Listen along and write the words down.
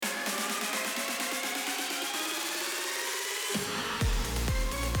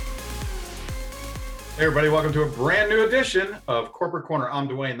Hey everybody, welcome to a brand new edition of Corporate Corner. I'm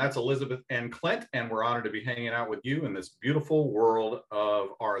Dwayne, that's Elizabeth and Clint, and we're honored to be hanging out with you in this beautiful world of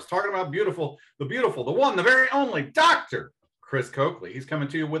ours. Talking about beautiful, the one, the very only Dr. Chris Coakley. He's coming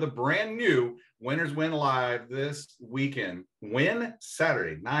to you with a brand new Winners Win Live this weekend. Win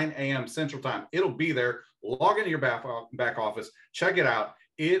Saturday, 9 a.m. Central Time. It'll be there. Log into your back office, check it out.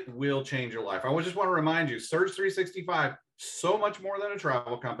 It will change your life. I just want to remind you, Surge 365, so much more than a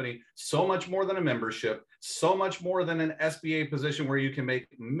travel company, so much more than a membership, so much more than an SBA position where you can make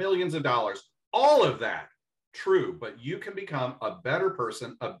millions of dollars. All of that true, but you can become a better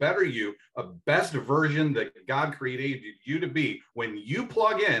person, a better you, a best version that God created you to be when you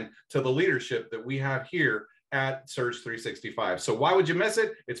plug in to the leadership that we have here at Surge 365. So why would you miss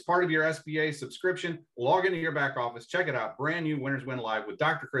it? It's part of your SBA subscription. Log into your back office, check it out. Brand new Winners Win Live with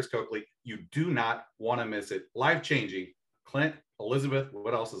Dr. Chris Coakley. You do not want to miss it. Life-changing. Clint, Elizabeth,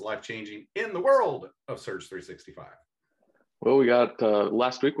 what else is life-changing in the world of Surge 365? Well, we got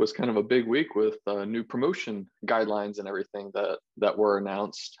last week was kind of a big week with new promotion guidelines and everything that were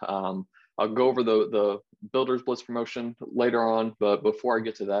announced. I'll go over the Builders Blitz promotion later on, but before I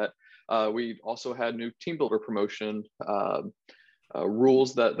get to that, we also had new Team Builder promotion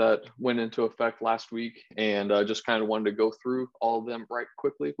rules that went into effect last week, and just kind of wanted to go through all of them right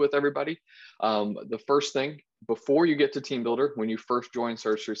quickly with everybody. The first thing, before you get to Team Builder, when you first join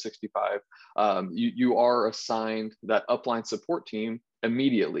Surge 365, you are assigned that upline support team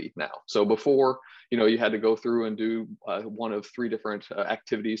immediately now. So before, you had to go through and do one of three different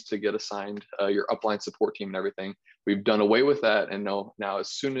activities to get assigned your upline support team and everything. We've done away with that, and now as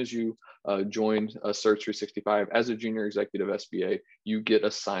soon as you joined Surge 365 as a junior executive SBA, you get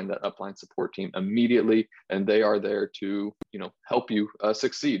assigned that upline support team immediately, and they are there to help you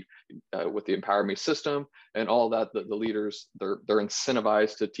succeed with the Empower Me system and all that. The leaders, they're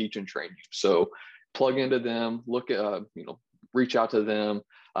incentivized to teach and train you. So plug into them, look at reach out to them.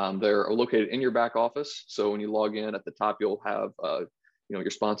 They're located in your back office. So when you log in at the top, you'll have your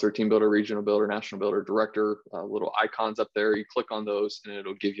sponsor, Team Builder, Regional Builder, National Builder, Director, little icons up there. You click on those and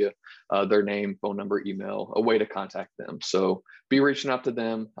it'll give you their name, phone number, email, a way to contact them. So be reaching out to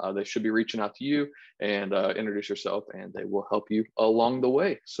them. They should be reaching out to you, and introduce yourself, and they will help you along the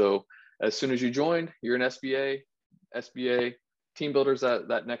way. So as soon as you join, you're an SBA, Team Builder's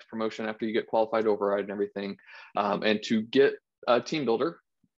that next promotion after you get qualified override and everything. And to get a Team Builder,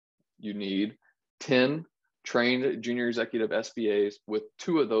 you need 10 trained junior executive SBAs, with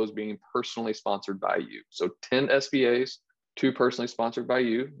 2 of those being personally sponsored by you. So 10 SBAs, 2 personally sponsored by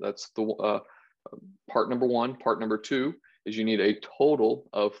you. That's the part number 1. Part number 2 is you need a total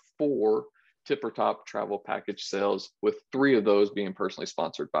of 4 tip or top travel package sales, with 3 of those being personally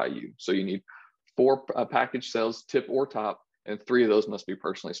sponsored by you. So you need 4 package sales, tip or top, and 3 of those must be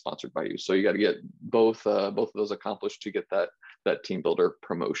personally sponsored by you. So you got to get both of those accomplished to get that Team Builder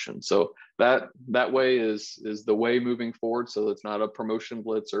promotion. So that way is the way moving forward. So it's not a promotion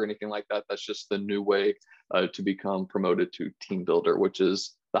blitz or anything like that. That's just the new way to become promoted to Team Builder, which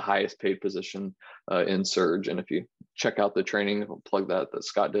is the highest paid position in Surge. And if you check out the training, I'll plug that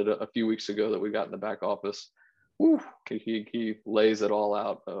Scott did a few weeks ago that we got in the back office. Whew, he lays it all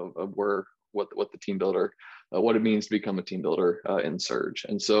out of what the Team Builder, what it means to become a Team Builder in Surge.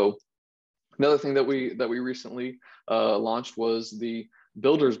 And so another thing that we recently launched was the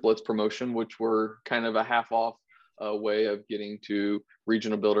Builders Blitz promotion, which were kind of a half off way of getting to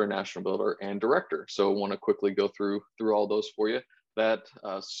Regional Builder, National Builder, and Director. So I want to quickly go through all those for you. That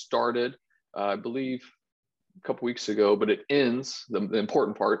started, I believe, a couple weeks ago, but it ends, the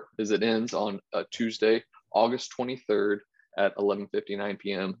important part is it ends on Tuesday, August 23rd at 11:59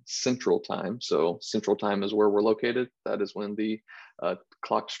 p.m. Central Time. So Central Time is where we're located. That is when the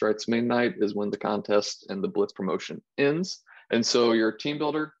clock strikes midnight, is when the contest and the Blitz promotion ends. And so your Team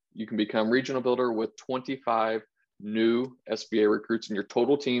Builder, you can become Regional Builder with 25 new SBA recruits in your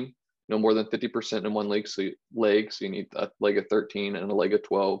total team, no more than 50% in one leg. So you need a leg of 13 and a leg of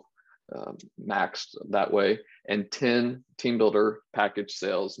 12 maxed that way, and 10 Team Builder package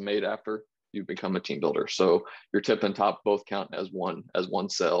sales made after you become a Team Builder. So your tip and top both count as one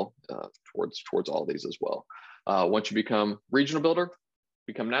sale towards all these as well. Once you become Regional Builder,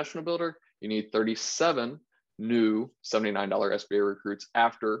 become National Builder, you need 37 new $79 SBA recruits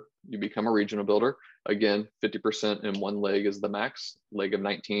after you become a Regional Builder. Again, 50% in one leg is the max, leg of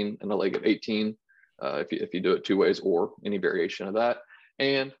 19 and a leg of 18 if you do it 2 ways or any variation of that.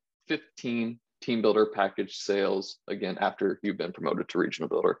 And 15 Team Builder package sales, again, after you've been promoted to Regional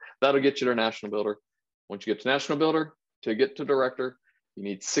Builder. That'll get you to National Builder. Once you get to National Builder, to get to Director, you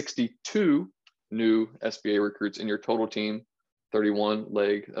need 62 new SBA recruits in your total team,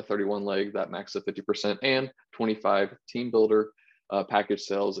 a 31 leg that max of 50%, and 25 team builder package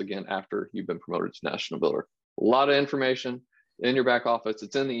sales, again, after you've been promoted to national builder. A lot of information in your back office.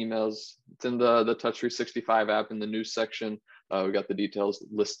 It's in the emails. It's in the Touch 365 app in the news section. We got the details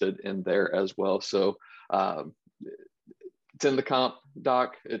listed in there as well. So it's in the comp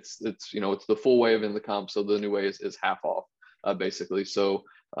doc. It's the full way of in the comp. So the new way is half off, basically. So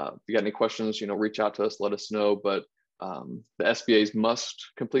if you got any questions, reach out to us, let us know. But the SBAs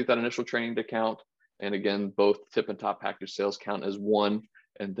must complete that initial training to count. And again, both tip and top package sales count as one,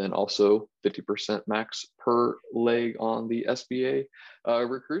 and then also 50% max per leg on the SBA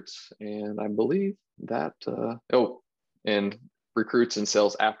recruits. And I believe that, and recruits and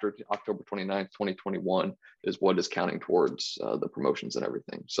sales after October 29th, 2021 is what is counting towards the promotions and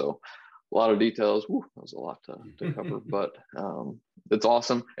everything. So a lot of details. Whew, that was a lot to cover, but it's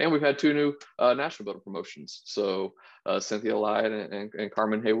awesome. And we've had two new national builder promotions. So Cynthia Lyde and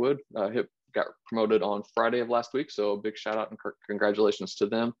Carmen Haywood got promoted on Friday of last week. So a big shout out and congratulations to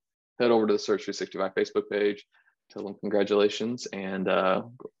them. Head over to the Search 365 Facebook page, tell them congratulations, and I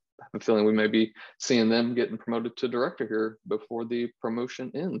have a feeling we may be seeing them getting promoted to director here before the promotion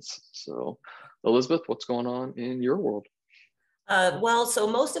ends. So Elizabeth, what's going on in your world? Well, so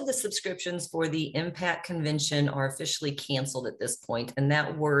most of the subscriptions for the Impact Convention are officially canceled at this point, and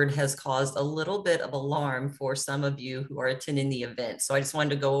that word has caused a little bit of alarm for some of you who are attending the event. So I just wanted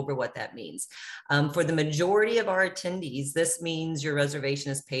to go over what that means. For the majority of our attendees, this means your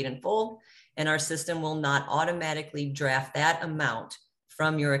reservation is paid in full, and our system will not automatically draft that amount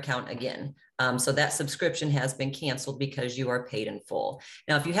from your account again. So that subscription has been canceled because you are paid in full.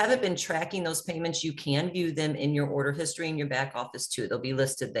 Now, if you haven't been tracking those payments, you can view them in your order history in your back office too. They'll be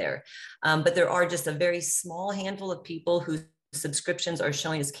listed there. But there are just a very small handful of people whose subscriptions are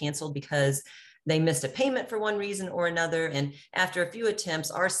showing as canceled because they missed a payment for one reason or another. And after a few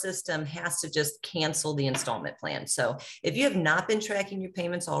attempts, our system has to just cancel the installment plan. So if you have not been tracking your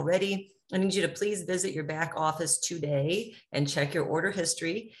payments already, I need you to please visit your back office today and check your order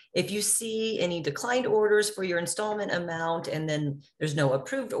history. If you see any declined orders for your installment amount and then there's no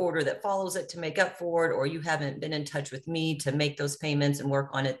approved order that follows it to make up for it, or you haven't been in touch with me to make those payments and work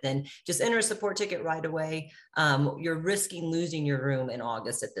on it, then just enter a support ticket right away. You're risking losing your room in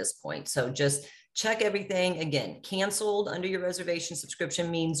August at this point. So just check everything. Again, canceled under your reservation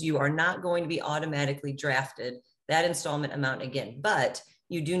subscription means you are not going to be automatically drafted that installment amount again, but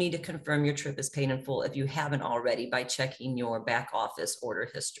you do need to confirm your trip is paid in full if you haven't already by checking your back office order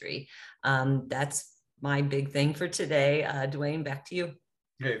history. That's my big thing for today. Dwayne, back to you.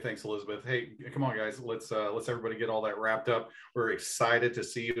 Hey, thanks, Elizabeth. Hey, come on, guys. Let's everybody get all that wrapped up. We're excited to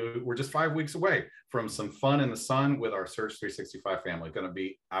see you. We're just 5 weeks away from some fun in the sun with our Search 365 family. Going to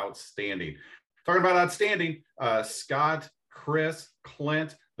be outstanding. Talking about outstanding, Scott, Chris,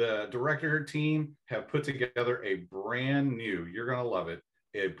 Clint, the director team have put together a brand new, you're going to love it,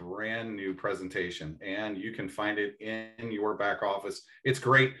 a brand new presentation, and you can find it in your back office. It's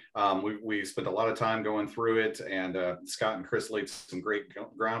great. We spent a lot of time going through it, and Scott and Chris laid some great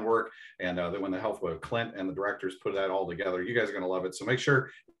groundwork, and then when the help of Clint and the directors put that all together, you guys are going to love it. So make sure,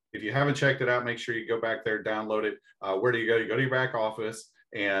 if you haven't checked it out, make sure you go back there, download it. Where do you go? You go to your back office,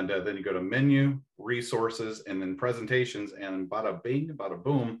 and then you go to menu, resources, and then presentations, and bada bing, bada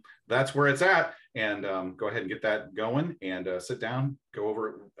boom, that's where it's at. And go ahead and get that going, and sit down, go over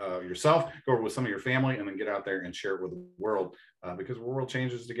it yourself, go over with some of your family, and then get out there and share it with the world, because the world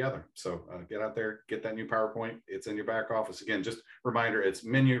changes together. So get out there, get that new PowerPoint. It's in your back office. Again, just reminder, it's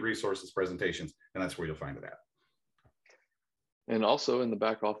menu, resources, presentations, and that's where you'll find it at. And also in the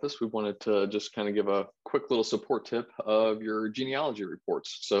back office, we wanted to just kind of give a quick little support tip of your genealogy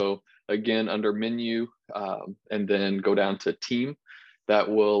reports. So again, under menu, and then go down to team, that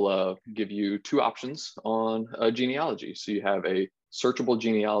will give you two options on genealogy. So you have a searchable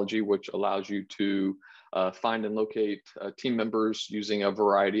genealogy, which allows you to find and locate team members using a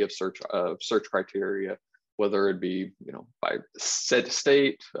variety of search criteria, whether it be by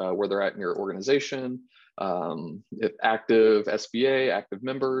state, where they're at in your organization, if active SBA, active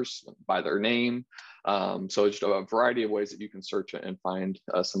members, by their name. So just a variety of ways that you can search and find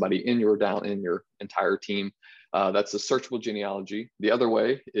somebody in your entire team. That's the searchable genealogy. The other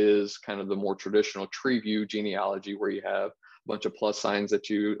way is kind of the more traditional tree view genealogy, where you have a bunch of plus signs that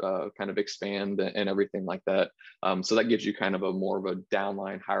you kind of expand and everything like that. So that gives you kind of a more of a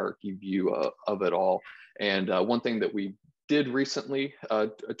downline hierarchy view of it all. And one thing that we did recently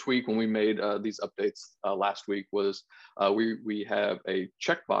tweak when we made these updates last week was we have a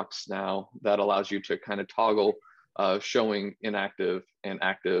checkbox now that allows you to kind of toggle showing inactive and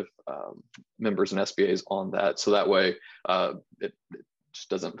active members and SBAs on that. So that way it just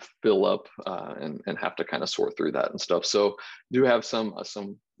doesn't fill up and have to kind of sort through that and stuff. So do have some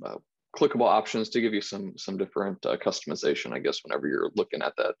clickable options to give you some different customization, I guess, whenever you're looking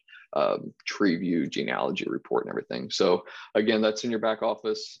at that tree view genealogy report and everything. So again, that's in your back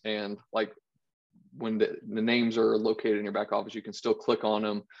office, and like when the names are located in your back office, you can still click on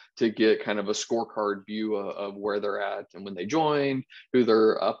them to get kind of a scorecard view of where they're at and when they joined, who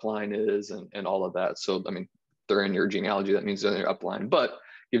their upline is, and all of that. So, I mean, they're in your genealogy, that means they're in your upline, but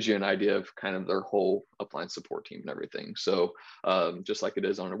gives you an idea of kind of their whole upline support team and everything. So just like it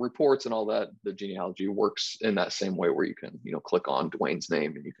is on the reports and all that, the genealogy works in that same way, where you can, click on Dwayne's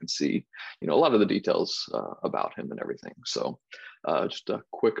name and you can see, a lot of the details about him and everything. So just a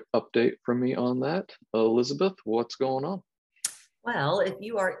quick update from me on that. Elizabeth, what's going on? Well, if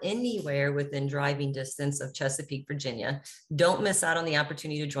you are anywhere within driving distance of Chesapeake, Virginia, don't miss out on the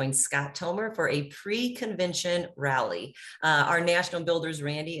opportunity to join Scott Tomer for a pre-convention rally. Our national builders,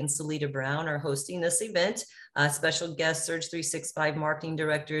 Randy and Salita Brown, are hosting this event. Special guest Surge 365 marketing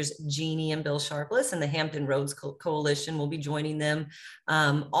directors Jeannie and Bill Sharpless and the Hampton Roads Coalition will be joining them.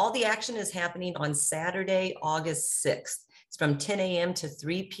 All the action is happening on Saturday, August 6th. It's from 10 a.m. to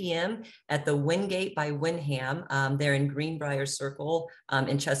 3 p.m. at the Wingate by Wyndham. They're in Greenbrier Circle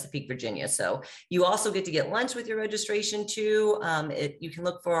in Chesapeake, Virginia. So you also get to get lunch with your registration too. You can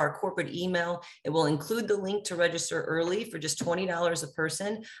look for our corporate email. It will include the link to register early for just $20 a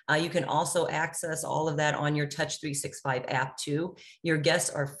person. You can also access all of that on your Touch 365 app too. Your guests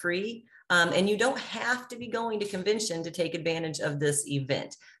are free. And you don't have to be going to convention to take advantage of this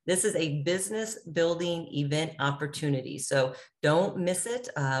event. This is a business building event opportunity. So don't miss it,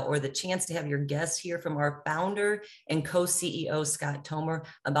 or the chance to have your guests hear from our founder and co-CEO, Scott Tomer,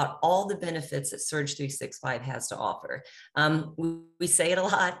 about all the benefits that Surge 365 has to offer. We say it a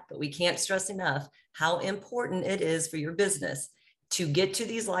lot, but we can't stress enough how important it is for your business to get to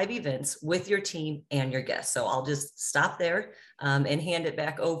these live events with your team and your guests. So I'll just stop there and hand it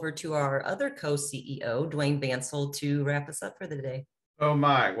back over to our other co-CEO, Dwayne Bansel, to wrap us up for the day. Oh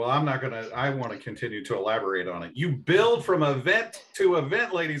my, well, I want to continue to elaborate on it. You build from event to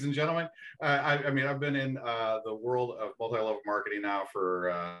event, ladies and gentlemen. I mean, I've been in the world of multi-level marketing now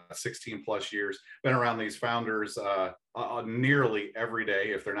for 16 plus years, been around these founders nearly every day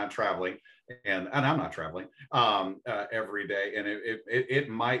if they're not traveling. And I'm not traveling every day. And it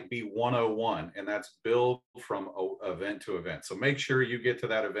might be 101, and that's build from event to event. So make sure you get to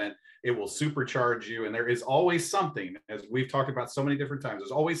that event. It will supercharge you. And there is always something, as we've talked about so many different times,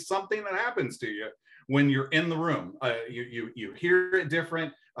 there's always something that happens to you when you're in the room. You hear it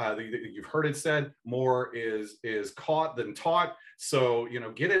different. You've heard it said, more is caught than taught. So,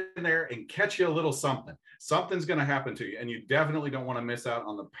 get in there and catch you a little something. Something's going to happen to you. And you definitely don't want to miss out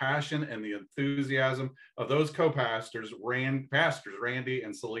on the passion and the enthusiasm of those co-pastors, Randy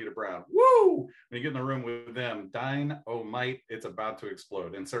and Salita Brown. Woo! When you get in the room with them, dynamite, it's about to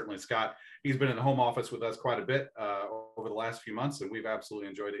explode. And certainly Scott, he's been in the home office with us quite a bit over the last few months, and we've absolutely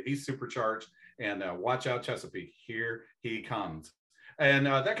enjoyed it. He's supercharged, and watch out, Chesapeake. Here he comes. And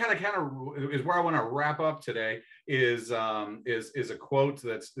that kind of is where I want to wrap up today. Is a quote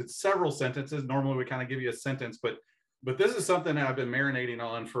it's several sentences. Normally we kind of give you a sentence, but this is something that I've been marinating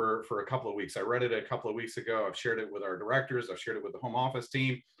on for a couple of weeks. I read it a couple of weeks ago. I've shared it with our directors. I've shared it with the home office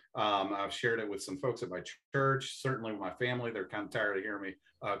team. I've shared it with some folks at my church, certainly with my family. They're kind of tired of hearing me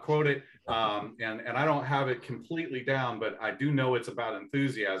quote it. And I don't have it completely down, but I do know it's about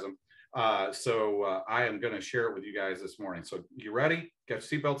enthusiasm. So I am going to share it with you guys this morning. So you ready? Got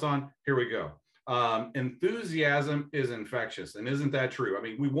your seatbelts on? Here we go. Enthusiasm is infectious. And isn't that true? I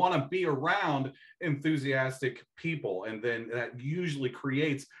mean, we want to be around enthusiastic people, and then that usually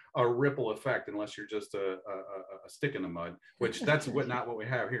creates a ripple effect, unless you're just a stick in the mud, which that's not what we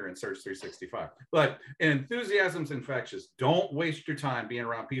have here in Surge 365. But enthusiasm's infectious. Don't waste your time being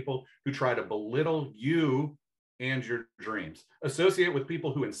around people who try to belittle you and your dreams. Associate with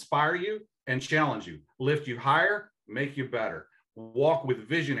people who inspire you and challenge you, lift you higher, make you better. Walk with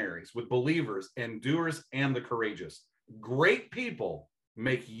visionaries, with believers and doers and the courageous. Great people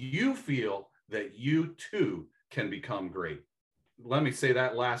make you feel that you too can become great. Let me say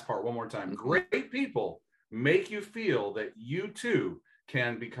that last part one more time. Great people make you feel that you too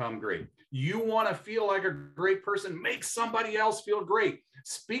can become great. You want to feel like a great person, make somebody else feel great.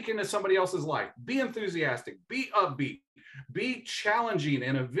 Speak into somebody else's life. Be enthusiastic, be upbeat, be challenging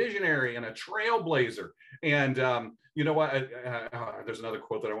and a visionary and a trailblazer. And you know what? There's another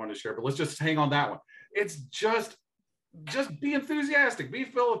quote that I wanted to share, but let's just hang on that one. It's just just be enthusiastic, be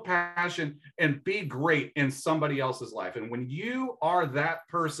filled with passion, and be great in somebody else's life. And when you are that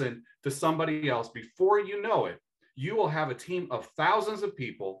person to somebody else, before you know it, you will have a team of thousands of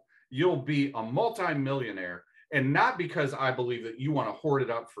people. You'll be a multimillionaire. And not because I believe that you want to hoard it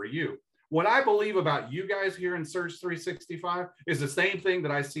up for you. What I believe about you guys here in Surge 365 is the same thing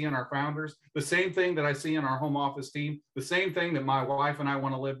that I see in our founders, the same thing that I see in our home office team, the same thing that my wife and I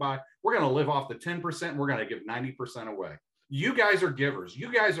want to live by. We're going to live off the 10%. We're going to give 90% away. You guys are givers.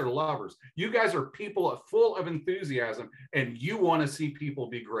 You guys are lovers. You guys are people full of enthusiasm, and you want to see people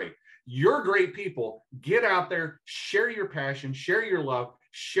be great. You're great people. Get out there, share your passion, share your love,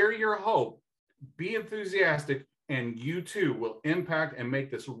 share your hope, be enthusiastic, and you too will impact and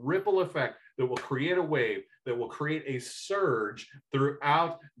make this ripple effect that will create a wave, that will create a surge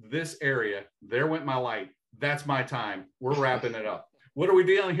throughout this area. There went my light. That's my time. We're wrapping it up. What are we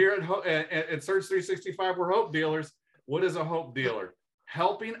dealing here at Surge 365? We're hope dealers. What is a hope dealer?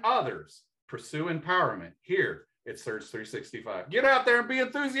 Helping others pursue empowerment here at Surge 365. Get out there and be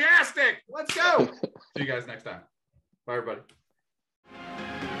enthusiastic. Let's go. See you guys next time. Bye, everybody.